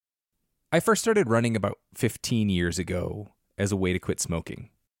I first started running about 15 years ago as a way to quit smoking.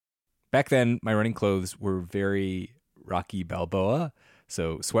 Back then, my running clothes were very Rocky Balboa,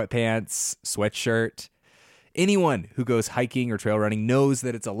 so sweatpants, sweatshirt. Anyone who goes hiking or trail running knows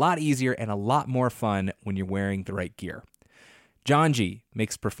that it's a lot easier and a lot more fun when you're wearing the right gear. Janji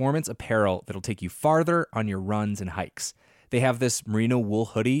makes performance apparel that'll take you farther on your runs and hikes. They have this merino wool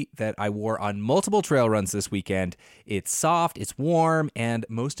hoodie that I wore on multiple trail runs this weekend. It's soft, it's warm, and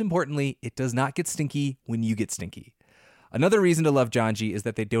most importantly, it does not get stinky when you get stinky. Another reason to love Janji is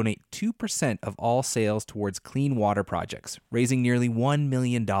that they donate 2% of all sales towards clean water projects, raising nearly $1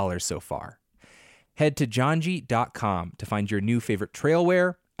 million so far. Head to janji.com to find your new favorite trail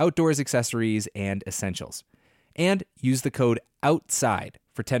wear, outdoors accessories, and essentials. And use the code OUTSIDE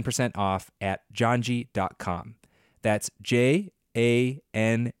for 10% off at janji.com. That's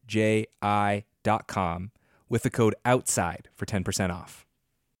JANJI.com with the code OUTSIDE for 10% off.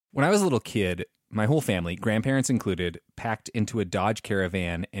 When I was a little kid, my whole family, grandparents included, packed into a Dodge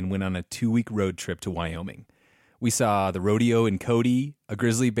Caravan and went on a 2-week road trip to Wyoming. We saw the rodeo in Cody, a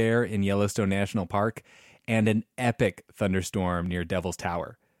grizzly bear in Yellowstone National Park, and an epic thunderstorm near Devil's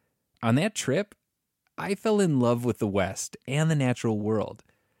Tower. On that trip, I fell in love with the West and the natural world.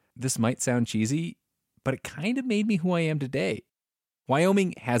 This might sound cheesy, but it kind of made me who I am today.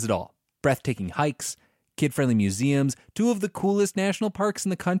 Wyoming has it all. Breathtaking hikes, kid-friendly museums, 2 of the coolest national parks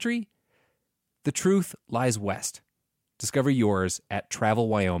in the country. The truth lies west. Discover yours at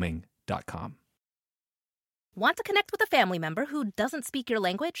travelwyoming.com. Want to connect with a family member who doesn't speak your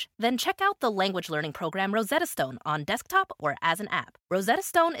language? Then check out the language learning program Rosetta Stone on desktop or as an app. Rosetta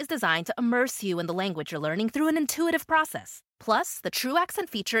Stone is designed to immerse you in the language you're learning through an intuitive process. Plus, the True Accent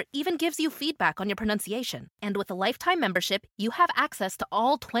feature even gives you feedback on your pronunciation. And with a lifetime membership, you have access to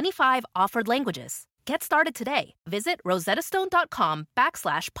all 25 offered languages. Get started today. Visit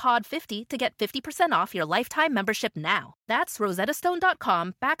rosettastone.com/pod50 to get 50% off your lifetime membership now. That's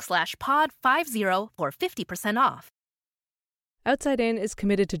rosettastone.com/pod50 for 50% off. Outside In is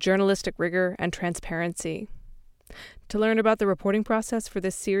committed to journalistic rigor and transparency. To learn about the reporting process for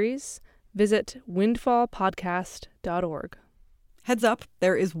this series, visit windfallpodcast.org. Heads up,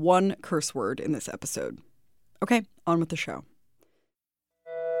 there is one curse word in this episode. Okay, on with the show.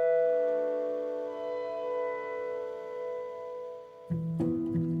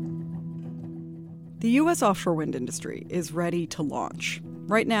 The U.S. offshore wind industry is ready to launch.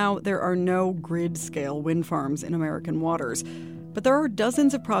 Right now, there are no grid-scale wind farms in American waters, but there are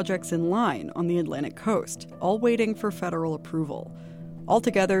dozens of projects in line on the Atlantic coast, all waiting for federal approval.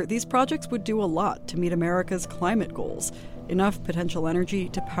 Altogether, these projects would do a lot to meet America's climate goals, enough potential energy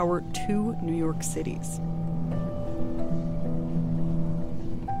to power 2 New York cities.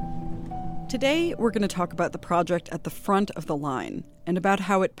 Today, we're going to talk about the project at the front of the line and about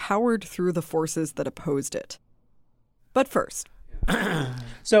how it powered through the forces that opposed it. But first...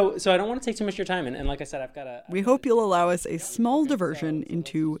 So I don't want to take too much of your time, and like I said, we hope you'll allow us a small diversion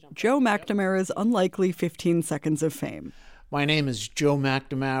into Joe McNamara's unlikely 15 seconds of fame. My name is Joe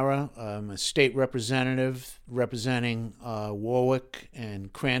McNamara. I'm a state representative representing Warwick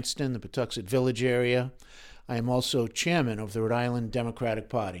and Cranston, the Patuxent Village area. I am also chairman of the Rhode Island Democratic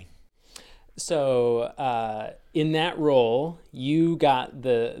Party. So in that role, you got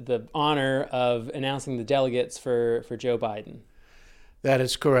the honor of announcing the delegates for Joe Biden. That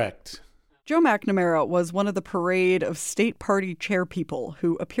is correct. Joe McNamara was one of the parade of state party chairpeople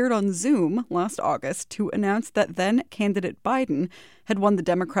who appeared on Zoom last August to announce that then-candidate Biden had won the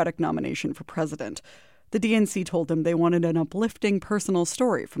Democratic nomination for president. The DNC told him they wanted an uplifting personal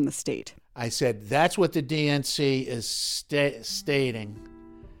story from the state. I said, that's what the DNC is stating.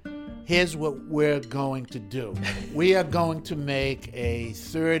 Here's what we're going to do. We are going to make a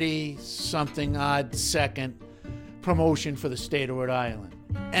 30-something odd second promotion for the state of Rhode Island.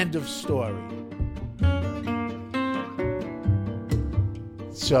 End of story.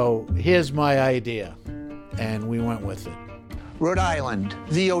 So here's my idea, and we went with it. Rhode Island,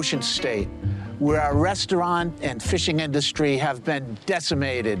 the ocean state, where our restaurant and fishing industry have been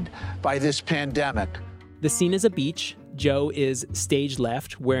decimated by this pandemic. The scene is a beach. Joe is stage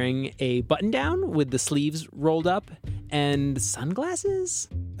left, wearing a button-down with the sleeves rolled up and sunglasses.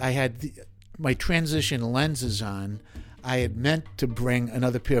 I had my transition lenses on. I had meant to bring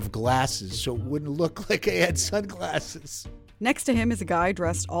another pair of glasses so it wouldn't look like I had sunglasses. Next to him is a guy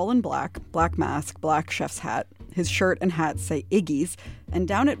dressed all in black mask, black chef's hat. His shirt and hat say Iggy's, and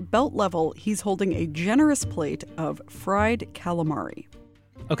down at belt level, he's holding a generous plate of fried calamari.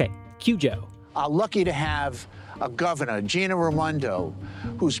 Okay, cue Joe. Lucky to have a governor, Gina Raimondo,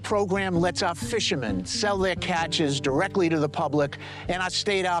 whose program lets our fishermen sell their catches directly to the public, and our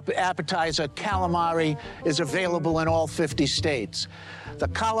state appetizer, calamari, is available in all 50 states. The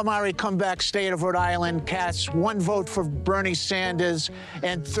calamari comeback state of Rhode Island casts 1 vote for Bernie Sanders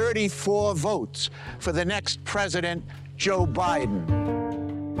and 34 votes for the next president, Joe Biden.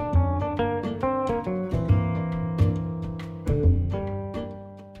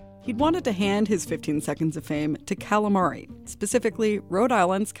 He'd wanted to hand his 15 seconds of fame to calamari, specifically Rhode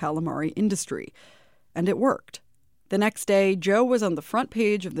Island's calamari industry. And it worked. The next day, Joe was on the front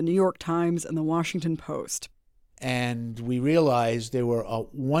page of the New York Times and the Washington Post. And we realized there were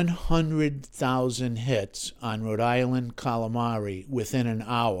 100,000 hits on Rhode Island calamari within an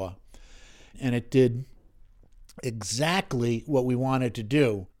hour. And it did exactly what we wanted to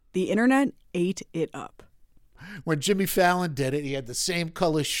do. The internet ate it up. When Jimmy Fallon did it, he had the same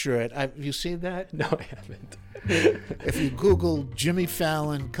color shirt. Have you seen that? No, I haven't. If you Google Jimmy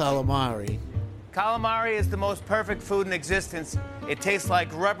Fallon calamari. Calamari is the most perfect food in existence. It tastes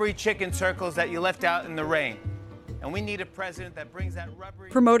like rubbery chicken circles that you left out in the rain. And we need a president that brings that rubbery...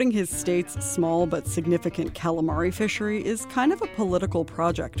 Promoting his state's small but significant calamari fishery is kind of a political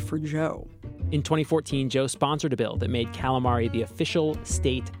project for Joe. In 2014, Joe sponsored a bill that made calamari the official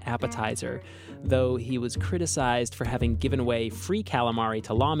state appetizer, though he was criticized for having given away free calamari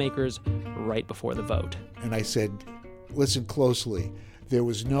to lawmakers right before the vote. And I said, listen closely, there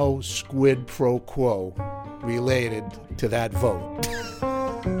was no squid pro quo related to that vote.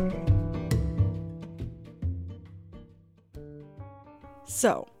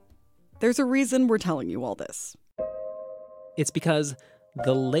 So, there's a reason we're telling you all this. It's because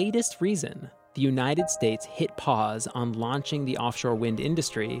the latest reason the United States hit pause on launching the offshore wind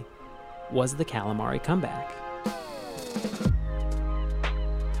industry was the calamari comeback.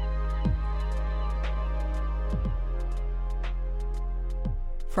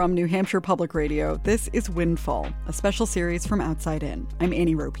 From New Hampshire Public Radio, this is Windfall, a special series from Outside In. I'm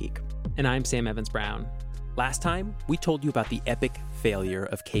Annie Ropeek. And I'm Sam Evans-Brown. Last time, we told you about the epic failure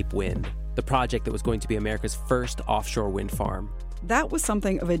of Cape Wind, the project that was going to be America's first offshore wind farm. That was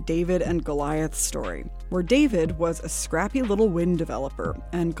something of a David and Goliath story, where David was a scrappy little wind developer,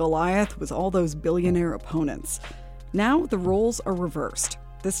 and Goliath was all those billionaire opponents. Now the roles are reversed.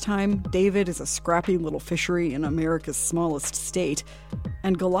 This time, David is a scrappy little fishery in America's smallest state,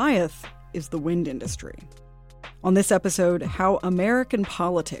 and Goliath is the wind industry. On this episode, how American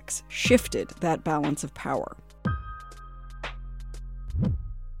politics shifted that balance of power.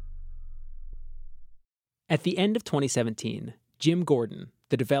 At the end of 2017, Jim Gordon,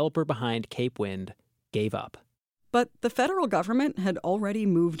 the developer behind Cape Wind, gave up. But the federal government had already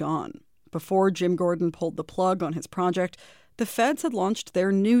moved on. Before Jim Gordon pulled the plug on his project, the feds had launched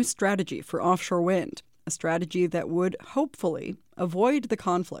their new strategy for offshore wind, a strategy that would, hopefully, avoid the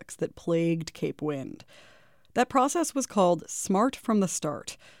conflicts that plagued Cape Wind. That process was called Smart from the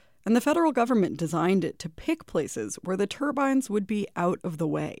Start, and the federal government designed it to pick places where the turbines would be out of the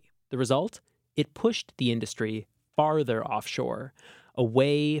way. The result? It pushed the industry farther offshore,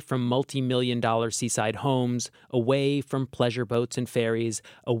 away from multi-million-dollar seaside homes, away from pleasure boats and ferries,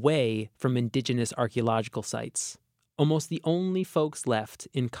 away from indigenous archaeological sites. Almost the only folks left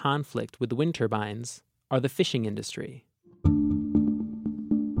in conflict with the wind turbines are the fishing industry.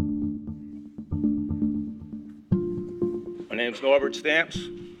 My name's Norbert Stamps.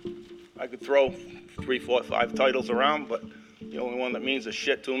 I could throw 3, 4, 5 titles around, but the only one that means a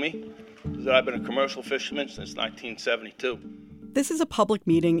shit to me is that I've been a commercial fisherman since 1972. This is a public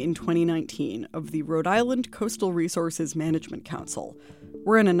meeting in 2019 of the Rhode Island Coastal Resources Management Council.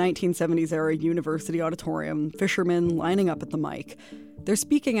 We're in a 1970s-era university auditorium, fishermen lining up at the mic. They're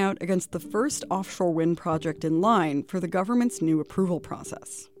speaking out against the first offshore wind project in line for the government's new approval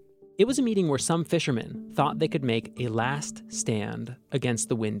process. It was a meeting where some fishermen thought they could make a last stand against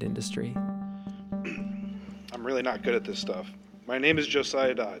the wind industry. I'm really not good at this stuff. My name is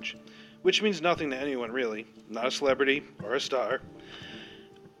Josiah Dodge, which means nothing to anyone really. Not a celebrity or a star.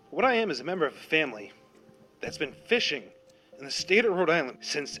 What I am is a member of a family that's been fishing in the state of Rhode Island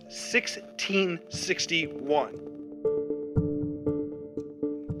since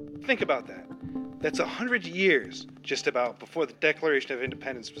 1661. Think about that. That's 100 years, just about, before the Declaration of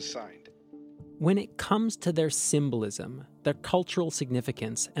Independence was signed. When it comes to their symbolism, their cultural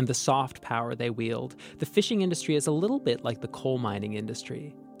significance, and the soft power they wield, the fishing industry is a little bit like the coal mining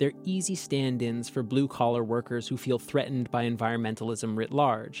industry. They're easy stand-ins for blue-collar workers who feel threatened by environmentalism writ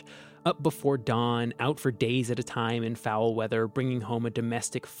large. Up before dawn, out for days at a time in foul weather, bringing home a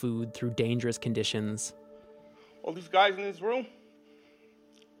domestic food through dangerous conditions. All these guys in this room,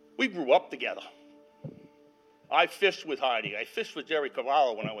 we grew up together. I fished with Heidi. I fished with Jerry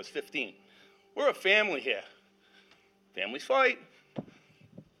Cavallo when I was 15. We're a family here. Families fight,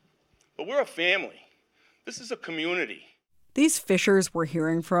 but we're a family. This is a community. These fishers we're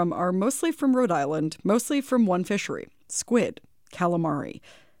hearing from are mostly from Rhode Island, mostly from one fishery, squid, calamari.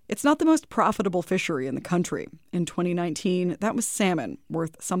 It's not the most profitable fishery in the country. In 2019, that was salmon,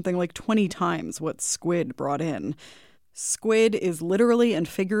 worth something like 20 times what squid brought in. Squid is literally and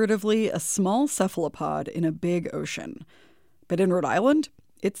figuratively a small cephalopod in a big ocean. But in Rhode Island,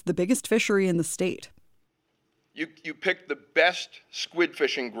 it's the biggest fishery in the state. You picked the best squid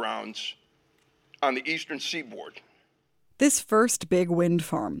fishing grounds on the eastern seaboard. This first big wind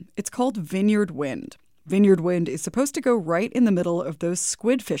farm, it's called Vineyard Wind. Vineyard Wind is supposed to go right in the middle of those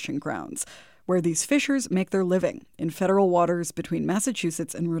squid fishing grounds, where these fishers make their living in federal waters between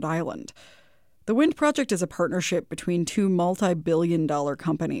Massachusetts and Rhode Island. The wind project is a partnership between two multi-billion-dollar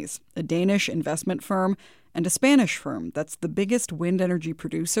companies, a Danish investment firm and a Spanish firm that's the biggest wind energy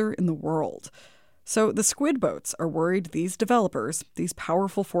producer in the world. So the squid boats are worried these developers, these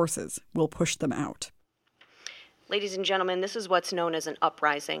powerful forces, will push them out. Ladies and gentlemen, this is what's known as an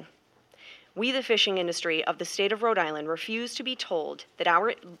uprising. We, the fishing industry of the state of Rhode Island, refuse to be told that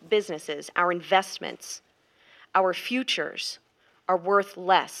our businesses, our investments, our futures are worth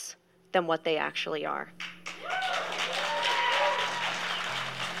less than what they actually are.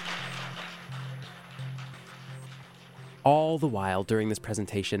 All the while during this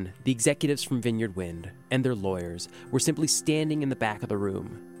presentation, the executives from Vineyard Wind and their lawyers were simply standing in the back of the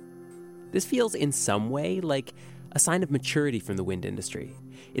room. This feels in some way like a sign of maturity from the wind industry.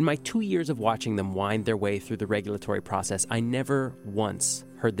 In my 2 years of watching them wind their way through the regulatory process, I never once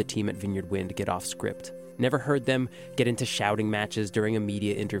heard the team at Vineyard Wind get off script. Never heard them get into shouting matches during a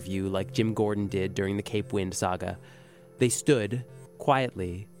media interview like Jim Gordon did during the Cape Wind saga. They stood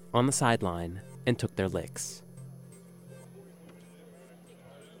quietly on the sideline and took their licks.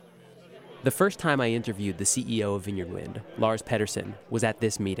 The first time I interviewed the CEO of Vineyard Wind, Lars Pedersen, was at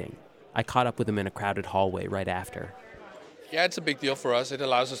this meeting. I caught up with him in a crowded hallway right after. Yeah, it's a big deal for us. It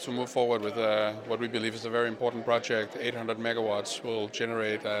allows us to move forward with what we believe is a very important project. 800 megawatts will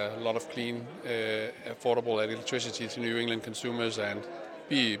generate a lot of clean, affordable electricity to New England consumers and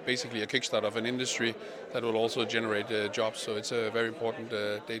be basically a kickstart of an industry that will also generate jobs. So it's a very important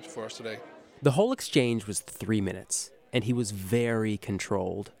date for us today. The whole exchange was 3 minutes, and he was very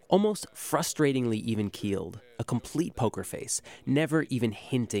controlled, almost frustratingly even-keeled, a complete poker face, never even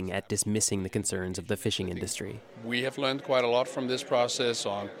hinting at dismissing the concerns of the fishing industry. We have learned quite a lot from this process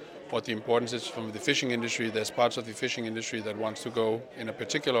on what the importance is from the fishing industry. There's parts of the fishing industry that wants to go in a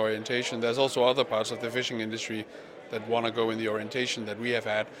particular orientation. There's also other parts of the fishing industry that want to go in the orientation that we have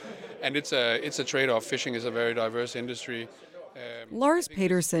had. And it's a trade-off. Fishing is a very diverse industry. Lars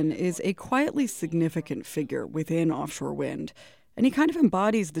Pedersen is a quietly significant figure within offshore wind, and he kind of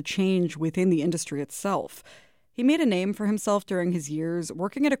embodies the change within the industry itself. He made a name for himself during his years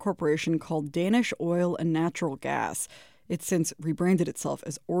working at a corporation called Danish Oil and Natural Gas. It's since rebranded itself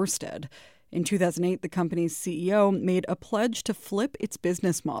as Ørsted. In 2008, the company's CEO made a pledge to flip its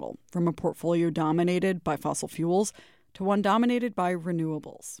business model from a portfolio dominated by fossil fuels to one dominated by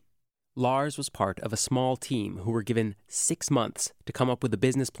renewables. Lars was part of a small team who were given 6 months to come up with a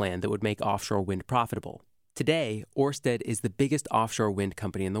business plan that would make offshore wind profitable. Today, Ørsted is the biggest offshore wind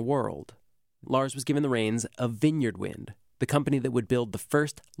company in the world. Lars was given the reins of Vineyard Wind, the company that would build the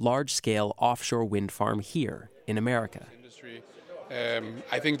first large-scale offshore wind farm here in America.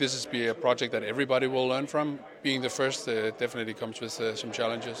 I think this is a project that everybody will learn from. Being the first definitely comes with some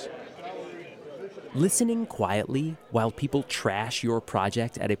challenges. Listening quietly while people trash your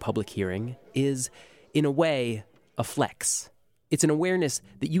project at a public hearing is, in a way, a flex. It's an awareness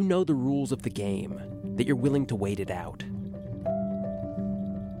that you know the rules of the game, that you're willing to wait it out.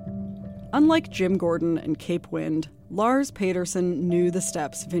 Unlike Jim Gordon and Cape Wind, Lars Pedersen knew the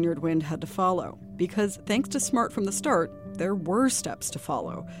steps Vineyard Wind had to follow, because thanks to Smart from the start, there were steps to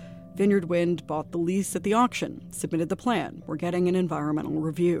follow. Vineyard Wind bought the lease at the auction, submitted the plan, were getting an environmental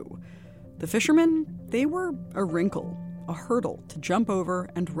review. The fishermen, they were a wrinkle, a hurdle to jump over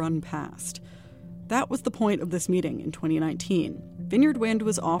and run past. That was the point of this meeting in 2019. Vineyard Wind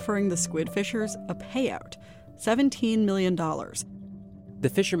was offering the squid fishers a payout, $17 million. The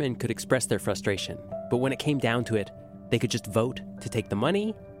fishermen could express their frustration, but when it came down to it, they could just vote to take the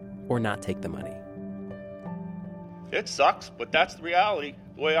money or not take the money. It sucks, but that's the reality,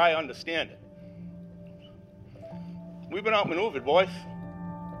 the way I understand it. We've been outmaneuvered, boys.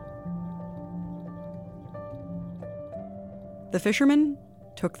 The fishermen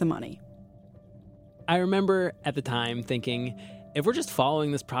took the money. I remember at the time thinking, if we're just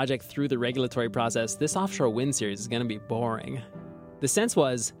following this project through the regulatory process, this offshore wind series is going to be boring. The sense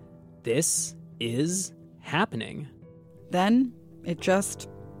was, this is happening. Then it just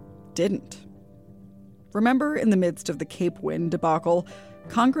didn't. Remember, in the midst of the Cape Wind debacle,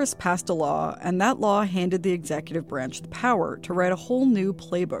 Congress passed a law, and that law handed the executive branch the power to write a whole new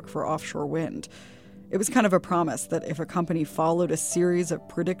playbook for offshore wind. It was kind of a promise that if a company followed a series of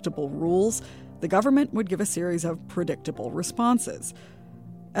predictable rules, the government would give a series of predictable responses.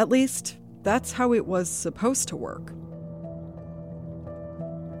 At least, that's how it was supposed to work.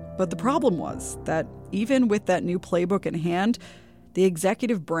 But the problem was that even with that new playbook in hand, the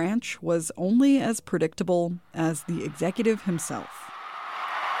executive branch was only as predictable as the executive himself.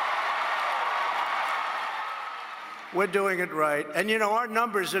 We're doing it right. And, our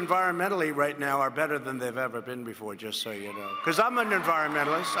numbers environmentally right now are better than they've ever been before, just so you know. Because I'm an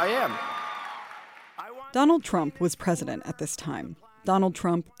environmentalist. I am. Donald Trump was president at this time. Donald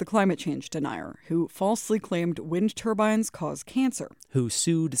Trump, the climate change denier, who falsely claimed wind turbines cause cancer. Who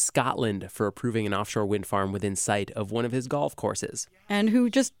sued Scotland for approving an offshore wind farm within sight of one of his golf courses. And who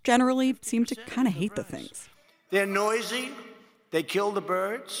just generally seemed to kind of hate the things. They're noisy. They kill the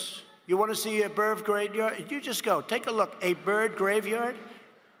birds. You want to see a bird graveyard? You just go. Take a look. A bird graveyard?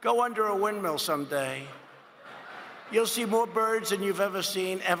 Go under a windmill someday. You'll see more birds than you've ever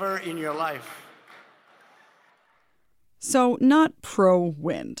seen ever in your life. So, not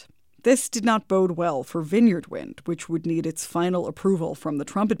pro-wind. This did not bode well for Vineyard Wind, which would need its final approval from the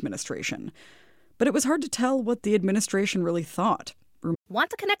Trump administration. But it was hard to tell what the administration really thought. Want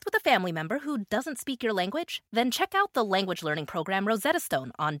to connect with a family member who doesn't speak your language? Then check out the language learning program Rosetta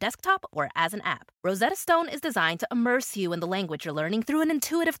Stone on desktop or as an app. Rosetta Stone is designed to immerse you in the language you're learning through an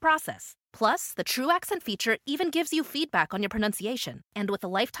intuitive process. Plus, the True Accent feature even gives you feedback on your pronunciation. And with a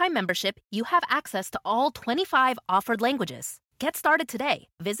lifetime membership, you have access to all 25 offered languages. Get started today.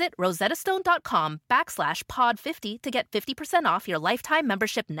 Visit rosettastone.com/pod50 to get 50% off your lifetime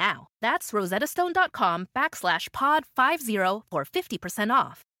membership now. That's rosettastone.com/pod50 for 50%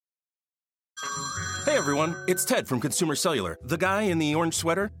 off. Hey everyone, it's Ted from Consumer Cellular, the guy in the orange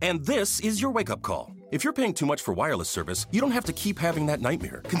sweater, and this is your wake-up call. If you're paying too much for wireless service, you don't have to keep having that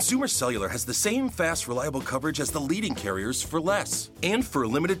nightmare. Consumer Cellular has the same fast, reliable coverage as the leading carriers for less. And for a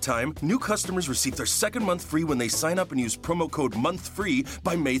limited time, new customers receive their second month free when they sign up and use promo code MONTHFREE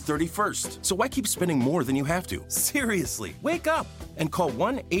by May 31st. So why keep spending more than you have to? Seriously, wake up and call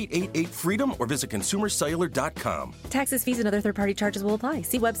 1-888-FREEDOM or visit consumercellular.com. Taxes, fees, and other third-party charges will apply.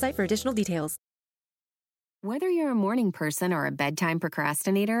 See website for additional details. Whether you're a morning person or a bedtime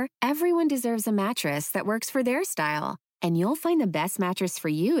procrastinator, everyone deserves a mattress that works for their style. And you'll find the best mattress for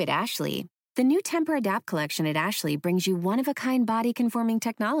you at Ashley. The new Temper-Adapt collection at Ashley brings you one-of-a-kind body-conforming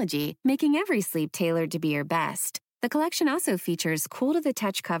technology, making every sleep tailored to be your best. The collection also features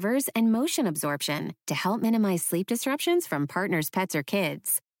cool-to-the-touch covers and motion absorption to help minimize sleep disruptions from partners, pets, or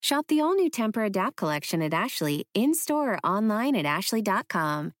kids. Shop the all-new Temper-Adapt collection at Ashley, in-store or online at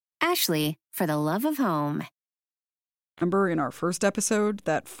ashley.com. Ashley, for the love of home. Remember in our first episode,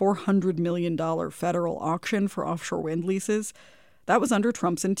 that $400 million federal auction for offshore wind leases? That was under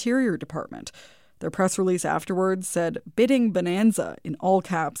Trump's Interior Department. Their press release afterwards said, bidding bonanza, in all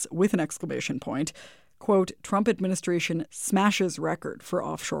caps with an exclamation point, quote, Trump administration smashes record for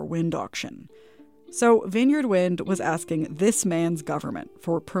offshore wind auction. So Vineyard Wind was asking this man's government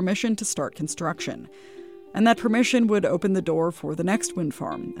for permission to start construction. And that permission would open the door for the next wind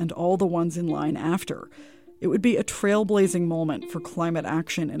farm and all the ones in line after. It would be a trailblazing moment for climate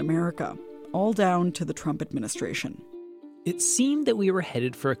action in America, all down to the Trump administration. It seemed that we were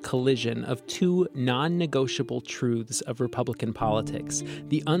headed for a collision of two non-negotiable truths of Republican politics: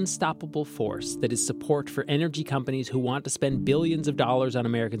 the unstoppable force that is support for energy companies who want to spend billions of dollars on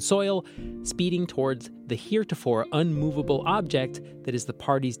American soil, speeding towards the heretofore unmovable object that is the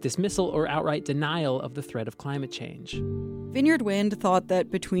party's dismissal or outright denial of the threat of climate change. Vineyard Wind thought that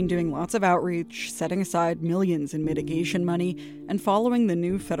between doing lots of outreach, setting aside millions in mitigation money, and following the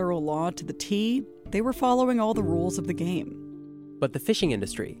new federal law to the T, they were following all the rules of the game. But the fishing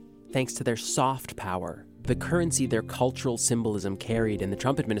industry, thanks to their soft power, the currency their cultural symbolism carried in the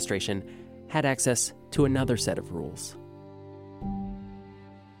Trump administration, had access to another set of rules.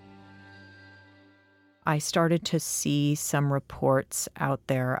 I started to see some reports out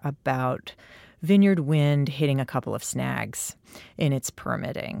there about Vineyard Wind hitting a couple of snags in its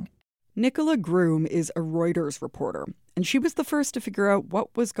permitting. Nicola Groom is a Reuters reporter, and she was the first to figure out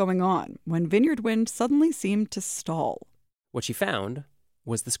what was going on when Vineyard Wind suddenly seemed to stall. What she found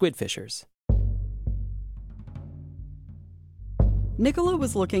was the squid fishers. Nicola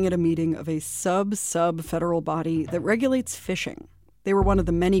was looking at a meeting of a sub-federal body that regulates fishing. They were one of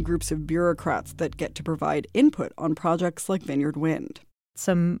the many groups of bureaucrats that get to provide input on projects like Vineyard Wind.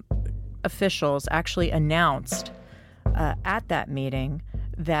 Some officials actually announced at that meeting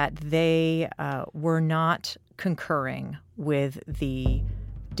that they were not concurring with the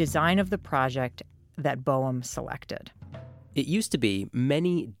design of the project that BOEM selected. It used to be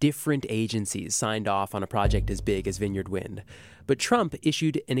many different agencies signed off on a project as big as Vineyard Wind, but Trump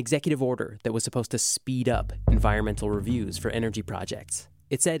issued an executive order that was supposed to speed up environmental reviews for energy projects.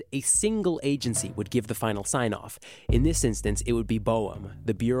 It said a single agency would give the final sign-off. In this instance, it would be BOEM,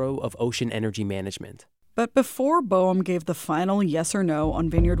 the Bureau of Ocean Energy Management. But before BOEM gave the final yes or no on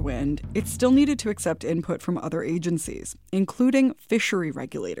Vineyard Wind, it still needed to accept input from other agencies, including fishery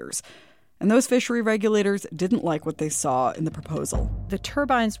regulators. And those fishery regulators didn't like what they saw in the proposal. The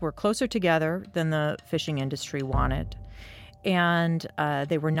turbines were closer together than the fishing industry wanted, and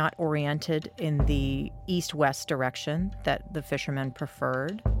they were not oriented in the east-west direction that the fishermen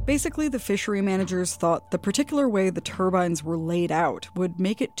preferred. Basically, the fishery managers thought the particular way the turbines were laid out would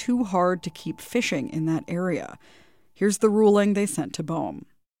make it too hard to keep fishing in that area. Here's the ruling they sent to BOEM.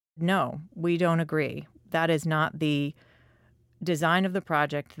 No, we don't agree. That is not the design of the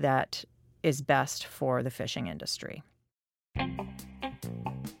project that is best for the fishing industry.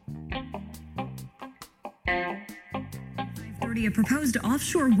 A proposed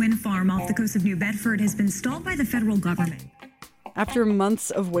offshore wind farm off the coast of New Bedford has been stalled by the federal government. After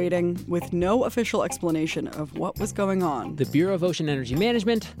months of waiting, with no official explanation of what was going on, the Bureau of Ocean Energy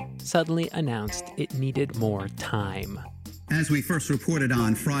Management suddenly announced it needed more time. As we first reported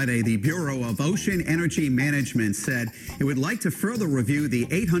on Friday, the Bureau of Ocean Energy Management said it would like to further review the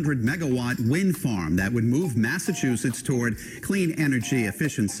 800-megawatt wind farm that would move Massachusetts toward clean energy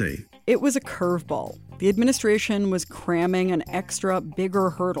efficiency. It was a curveball. The administration was cramming an extra, bigger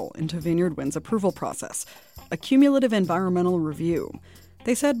hurdle into Vineyard Wind's approval process, a cumulative environmental review.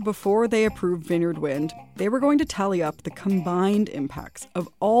 They said before they approved Vineyard Wind, they were going to tally up the combined impacts of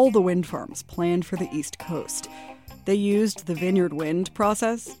all the wind farms planned for the East Coast. They used the Vineyard Wind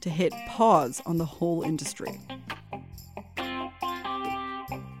process to hit pause on the whole industry.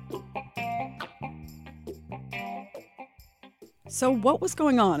 So what was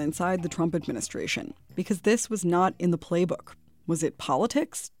going on inside the Trump administration? Because this was not in the playbook. Was it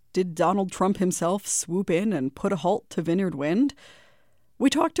politics? Did Donald Trump himself swoop in and put a halt to Vineyard Wind? We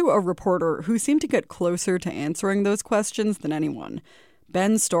talked to a reporter who seemed to get closer to answering those questions than anyone.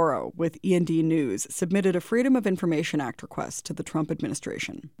 Ben Storrow with E&D News submitted a Freedom of Information Act request to the Trump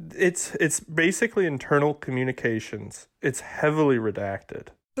administration. It's basically internal communications. It's heavily redacted.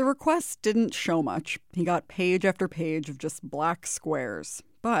 The request didn't show much. He got page after page of just black squares.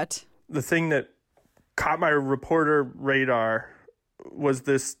 But the thing that caught my reporter radar was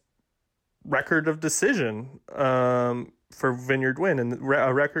this record of decision for Vineyard Wind. And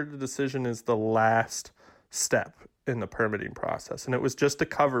a record of decision is the last step in the permitting process, and it was just a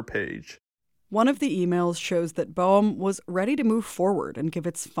cover page. One of the emails shows that BOEM was ready to move forward and give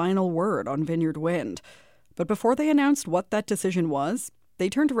its final word on Vineyard Wind. But before they announced what that decision was, they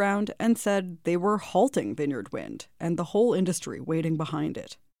turned around and said they were halting Vineyard Wind and the whole industry waiting behind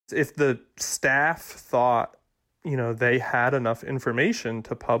it. If the staff thought, they had enough information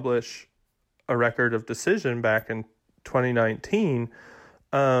to publish a record of decision back in 2019,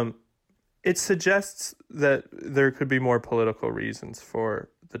 it suggests that there could be more political reasons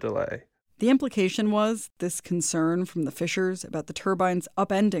for the delay. The implication was this concern from the fishers about the turbines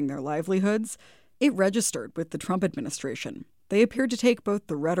upending their livelihoods. It registered with the Trump administration. They appeared to take both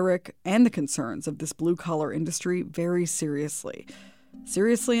the rhetoric and the concerns of this blue-collar industry very seriously.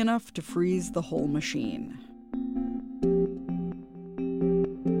 Seriously enough to freeze the whole machine.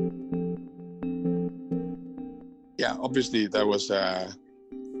 Yeah, obviously that was a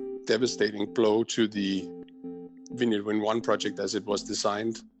devastating blow to the Vineyard Wind 1 project as it was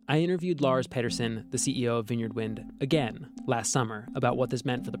designed. I interviewed Lars Pedersen, the CEO of Vineyard Wind, again last summer about what this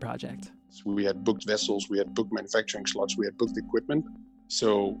meant for the project. So we had booked vessels, we had booked manufacturing slots, we had booked equipment.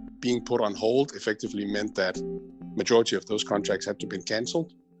 So being put on hold effectively meant that majority of those contracts had to be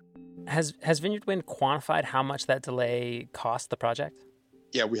canceled. Has Vineyard Wind quantified how much that delay cost the project?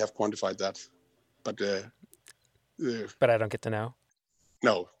 Yeah, we have quantified that. But I don't get to know?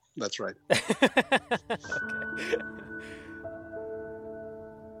 No, that's right. Okay.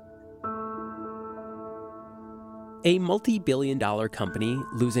 A multi-billion-dollar company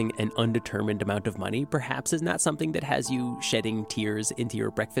losing an undetermined amount of money perhaps is not something that has you shedding tears into your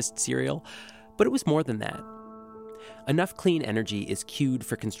breakfast cereal, but it was more than that. Enough clean energy is queued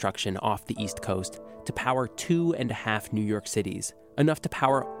for construction off the East Coast to power 2.5 New York cities enough to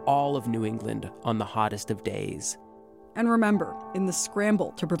power all of New England on the hottest of days. And remember, in the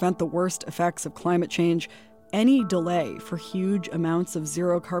scramble to prevent the worst effects of climate change, any delay for huge amounts of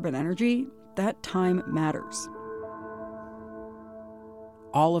zero-carbon energy, that time matters.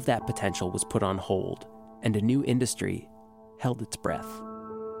 All of that potential was put on hold, and a new industry held its breath.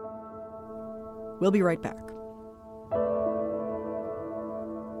 We'll be right back.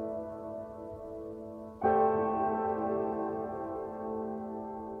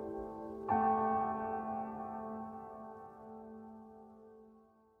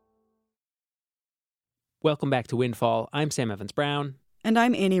 Welcome back to Windfall. I'm Sam Evans-Brown. And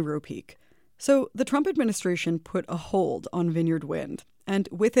I'm Annie Ropeek. So the Trump administration put a hold on Vineyard Wind, and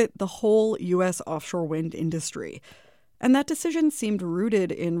with it, the whole U.S. offshore wind industry. And that decision seemed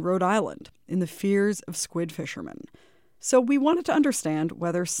rooted in Rhode Island, in the fears of squid fishermen. So we wanted to understand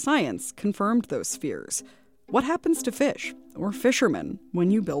whether science confirmed those fears. What happens to fish, or fishermen,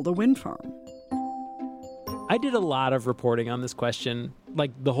 when you build a wind farm? I did a lot of reporting on this question,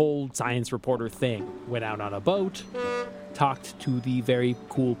 like the whole science reporter thing. Went out on a boat, talked to the very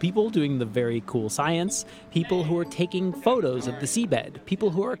cool people doing the very cool science, people who are taking photos of the seabed, people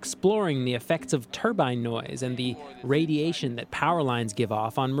who are exploring the effects of turbine noise and the radiation that power lines give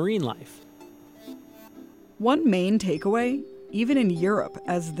off on marine life. One main takeaway, even in Europe,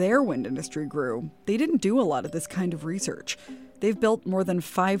 as their wind industry grew, they didn't do a lot of this kind of research. They've built more than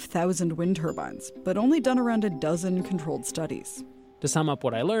 5,000 wind turbines, but only done around a dozen controlled studies. To sum up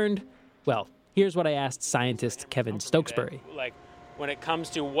what I learned, well, here's what I asked scientist Kevin Stokesbury. Like, when it comes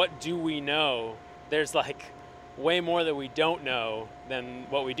to what do we know, there's like way more that we don't know than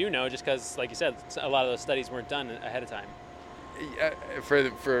what we do know, just because, like you said, a lot of those studies weren't done ahead of time.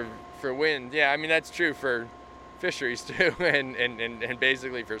 For wind, yeah, I mean, that's true for fisheries too, and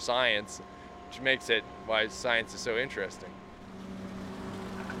basically for science, which makes it why science is so interesting.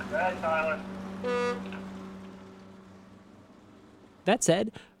 Go ahead, Tyler. That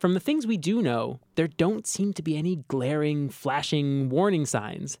said, from the things we do know, there don't seem to be any glaring, flashing warning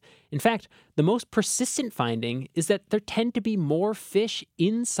signs. In fact, the most persistent finding is that there tend to be more fish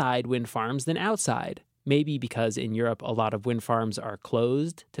inside wind farms than outside. Maybe because in Europe a lot of wind farms are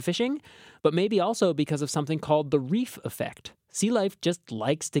closed to fishing, but maybe also because of something called the reef effect. Sea life just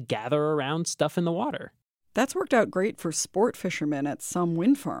likes to gather around stuff in the water. That's worked out great for sport fishermen at some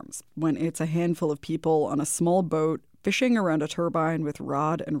wind farms, when it's a handful of people on a small boat fishing around a turbine with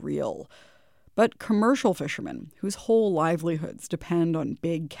rod and reel. But commercial fishermen, whose whole livelihoods depend on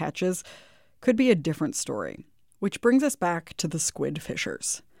big catches, could be a different story. Which brings us back to the squid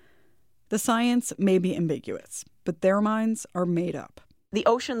fishers. The science may be ambiguous, but their minds are made up. The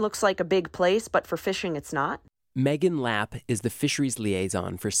ocean looks like a big place, but for fishing it's not. Megan Lapp is the fisheries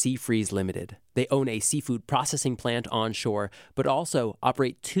liaison for Sea Freeze Limited. They own a seafood processing plant onshore, but also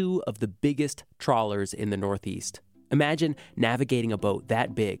operate two of the biggest trawlers in the Northeast. Imagine navigating a boat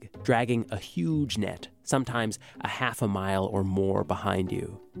that big, dragging a huge net, sometimes a half a mile or more behind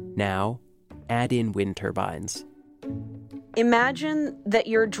you. Now, add in wind turbines. Imagine that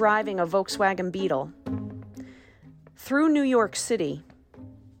you're driving a Volkswagen Beetle through New York City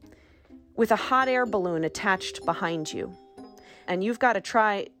with a hot air balloon attached behind you. And you've got to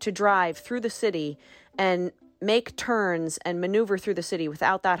try to drive through the city and make turns and maneuver through the city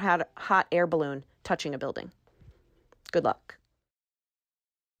without that hot air balloon touching a building. Good luck.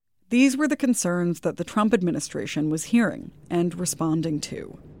 These were the concerns that the Trump administration was hearing and responding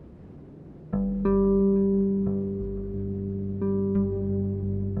to.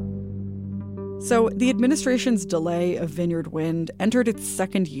 So the administration's delay of Vineyard Wind entered its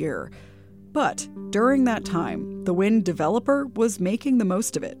second year. But during that time, the wind developer was making the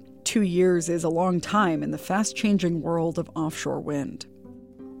most of it. 2 years is a long time in the fast-changing world of offshore wind.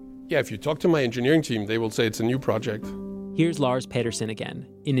 Yeah, if you talk to my engineering team, they will say it's a new project. Here's Lars Pedersen again,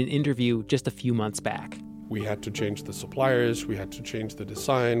 in an interview just a few months back. We had to change the suppliers, we had to change the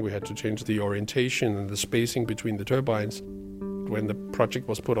design, we had to change the orientation and the spacing between the turbines. When the project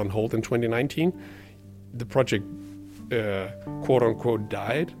was put on hold in 2019, the project, quote-unquote,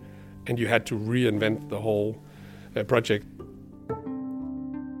 died, and you had to reinvent the whole project.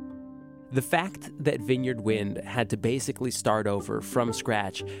 The fact that Vineyard Wind had to basically start over from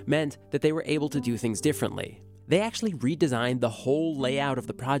scratch meant that they were able to do things differently. They actually redesigned the whole layout of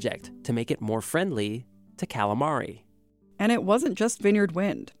the project to make it more friendly to calamari. And it wasn't just Vineyard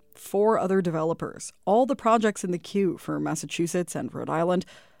Wind. 4 other developers, all the projects in the queue for Massachusetts and Rhode Island,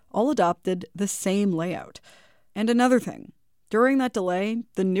 all adopted the same layout. And another thing, during that delay,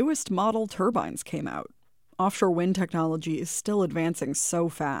 the newest model turbines came out. Offshore wind technology is still advancing so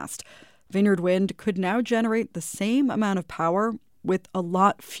fast. Vineyard Wind could now generate the same amount of power with a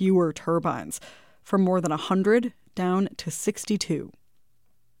lot fewer turbines, from more than 100 down to 62.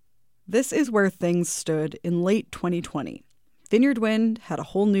 This is where things stood in late 2020. Vineyard Wind had a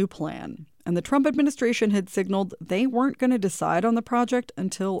whole new plan, and the Trump administration had signaled they weren't going to decide on the project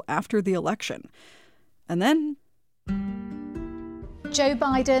until after the election. And then Joe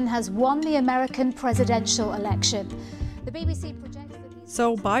Biden has won the American presidential election. The BBC projects that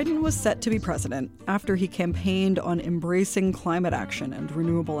So Biden was set to be president after he campaigned on embracing climate action and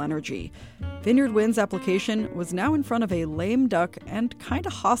renewable energy. Vineyard Wind's application was now in front of a lame duck and kind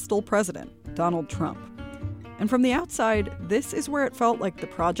of hostile president, Donald Trump. And from the outside, this is where it felt like the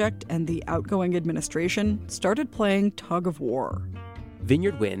project and the outgoing administration started playing tug of war.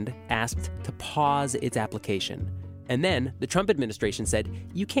 Vineyard Wind asked to pause its application. And then the Trump administration said,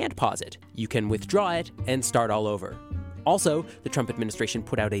 you can't pause it. You can withdraw it and start all over. Also, the Trump administration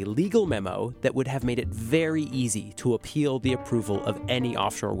put out a legal memo that would have made it very easy to appeal the approval of any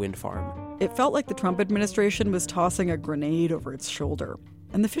offshore wind farm. It felt like the Trump administration was tossing a grenade over its shoulder.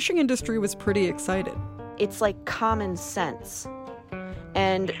 And the fishing industry was pretty excited. It's like common sense.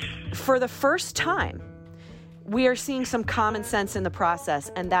 And for the first time, we are seeing some common sense in the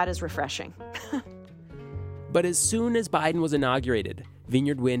process, and that is refreshing. But as soon as Biden was inaugurated,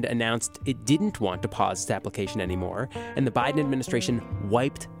 Vineyard Wind announced it didn't want to pause its application anymore, and the Biden administration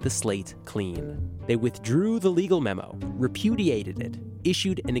wiped the slate clean. They withdrew the legal memo, repudiated it,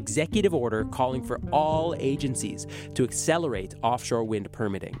 issued an executive order calling for all agencies to accelerate offshore wind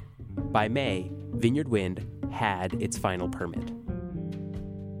permitting. By May, Vineyard Wind had its final permit.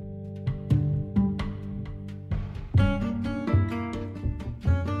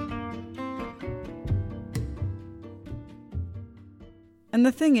 And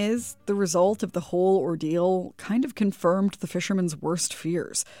the thing is, the result of the whole ordeal kind of confirmed the fishermen's worst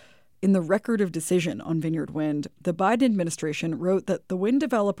fears. In the record of decision on Vineyard Wind, the Biden administration wrote that the wind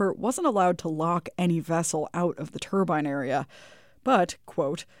developer wasn't allowed to lock any vessel out of the turbine area. But,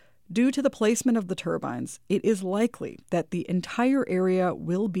 quote, due to the placement of the turbines, it is likely that the entire area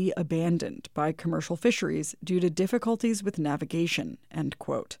will be abandoned by commercial fisheries due to difficulties with navigation, end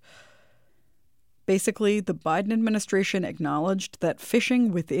quote. Basically, the Biden administration acknowledged that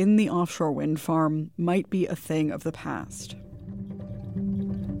fishing within the offshore wind farm might be a thing of the past.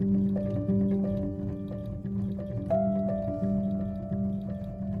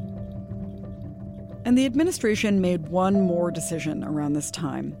 And the administration made one more decision around this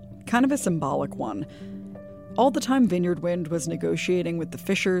time, kind of a symbolic one. All the time Vineyard Wind was negotiating with the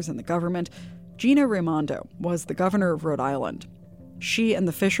fishers and the government, Gina Raimondo was the governor of Rhode Island. She and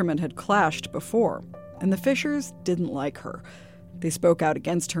the fishermen had clashed before, and the fishers didn't like her. They spoke out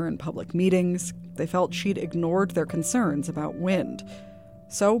against her in public meetings. They felt she'd ignored their concerns about wind.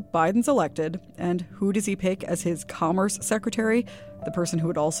 So Biden's elected, and who does he pick as his commerce secretary, the person who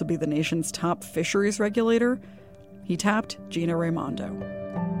would also be the nation's top fisheries regulator? He tapped Gina Raimondo.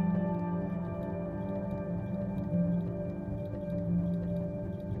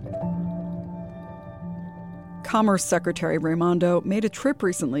 Commerce Secretary Raimondo made a trip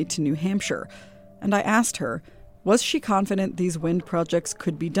recently to New Hampshire, and I asked her, was she confident these wind projects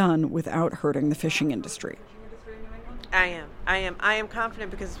could be done without hurting the fishing industry? I am confident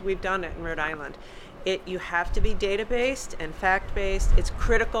because we've done it in Rhode Island. You have to be data-based and fact-based. It's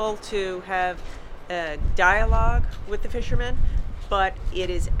critical to have a dialogue with the fishermen, but it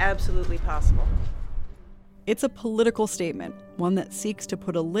is absolutely possible. It's a political statement, one that seeks to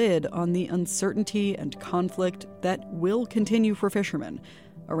put a lid on the uncertainty and conflict that will continue for fishermen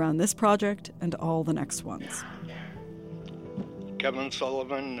around this project and all the next ones. Kevin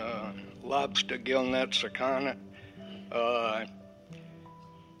Sullivan, lobster, gillnet, circana.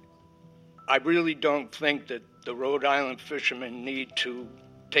 I really don't think that the Rhode Island fishermen need to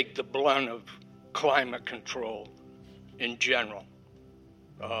take the blunt of climate control in general.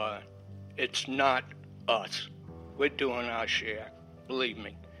 It's not us. We're doing our share, believe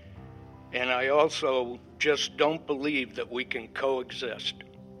me. And I also just don't believe that we can coexist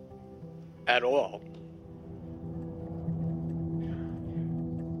at all.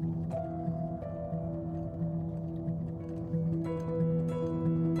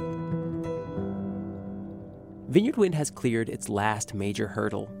 Vineyard Wind has cleared its last major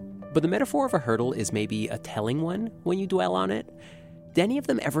hurdle, but the metaphor of a hurdle is maybe a telling one when you dwell on it. Did any of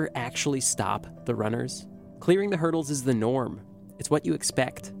them ever actually stop the runners? Clearing the hurdles is the norm. It's what you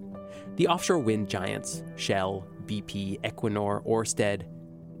expect. The offshore wind giants, Shell, BP, Equinor, Ørsted,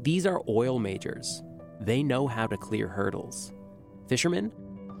 these are oil majors. They know how to clear hurdles. Fishermen?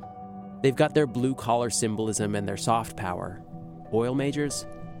 They've got their blue-collar symbolism and their soft power. Oil majors?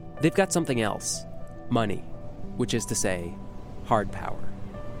 They've got something else. Money. Which is to say, hard power.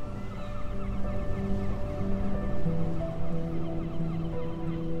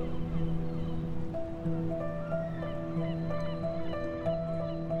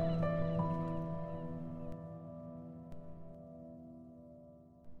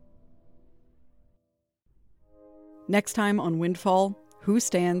 Next time on Windfall, who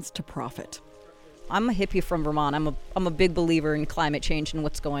stands to profit? I'm a hippie from Vermont. I'm a big believer in climate change and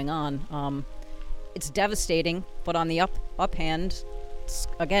what's going on. It's devastating, but on the up hand,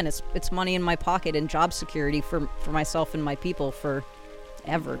 it's money in my pocket and job security for myself and my people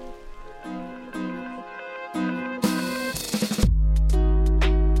forever.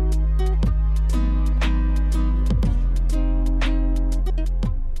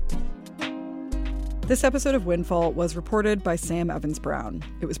 This episode of Windfall was reported by Sam Evans-Brown.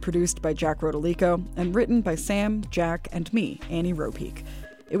 It was produced by Jack Rodolico and written by Sam, Jack, and me, Annie Ropeek.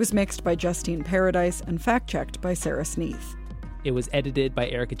 It was mixed by Justine Paradise and fact-checked by Sarah Sneath. It was edited by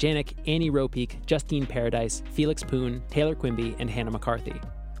Erica Janik, Annie Ropeek, Justine Paradise, Felix Poon, Taylor Quimby, and Hannah McCarthy.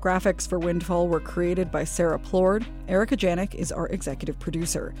 Graphics for Windfall were created by Sarah Plord. Erica Janik is our executive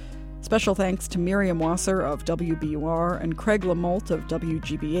producer. Special thanks to Miriam Wasser of WBUR and Craig Lamolt of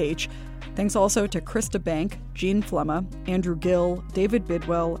WGBH. Thanks also to Krista Bank, Jean Flemma, Andrew Gill, David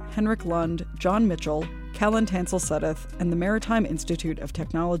Bidwell, Henrik Lund, John Mitchell, Callan Tansel-Suddath, and the Maritime Institute of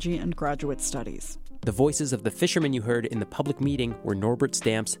Technology and Graduate Studies. The voices of the fishermen you heard in the public meeting were Norbert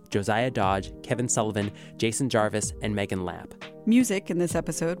Stamps, Josiah Dodge, Kevin Sullivan, Jason Jarvis, and Megan Lapp. Music in this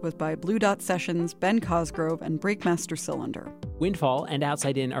episode was by Blue Dot Sessions, Ben Cosgrove, and Breakmaster Cylinder. Windfall and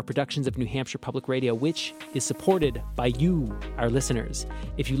Outside In are productions of New Hampshire Public Radio, which is supported by you, our listeners.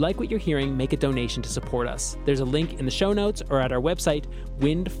 If you like what you're hearing, make a donation to support us. There's a link in the show notes or at our website,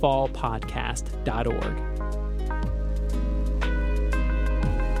 windfallpodcast.org.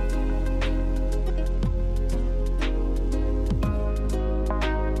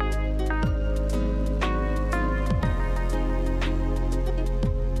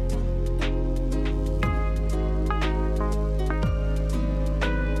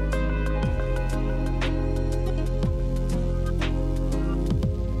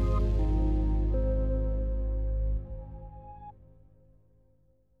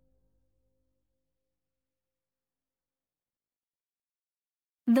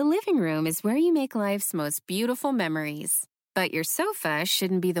 The living room is where you make life's most beautiful memories. But your sofa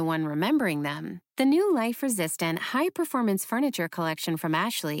shouldn't be the one remembering them. The new life-resistant, high-performance furniture collection from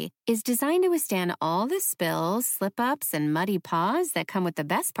Ashley is designed to withstand all the spills, slip-ups, and muddy paws that come with the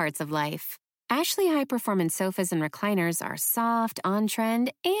best parts of life. Ashley high-performance sofas and recliners are soft,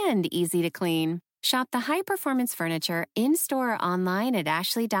 on-trend, and easy to clean. Shop the high-performance furniture in-store or online at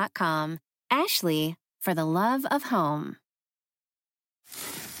ashley.com. Ashley, for the love of home.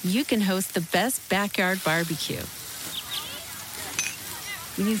 You can host the best backyard barbecue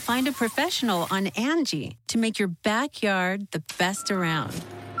when you find a professional on Angie to make your backyard the best around.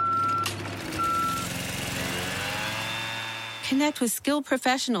 Connect with skilled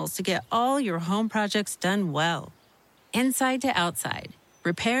professionals to get all your home projects done well. Inside to outside,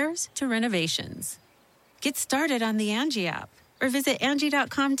 repairs to renovations. Get started on the Angie app or visit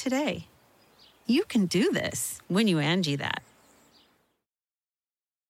Angie.com today. You can do this when you Angie that.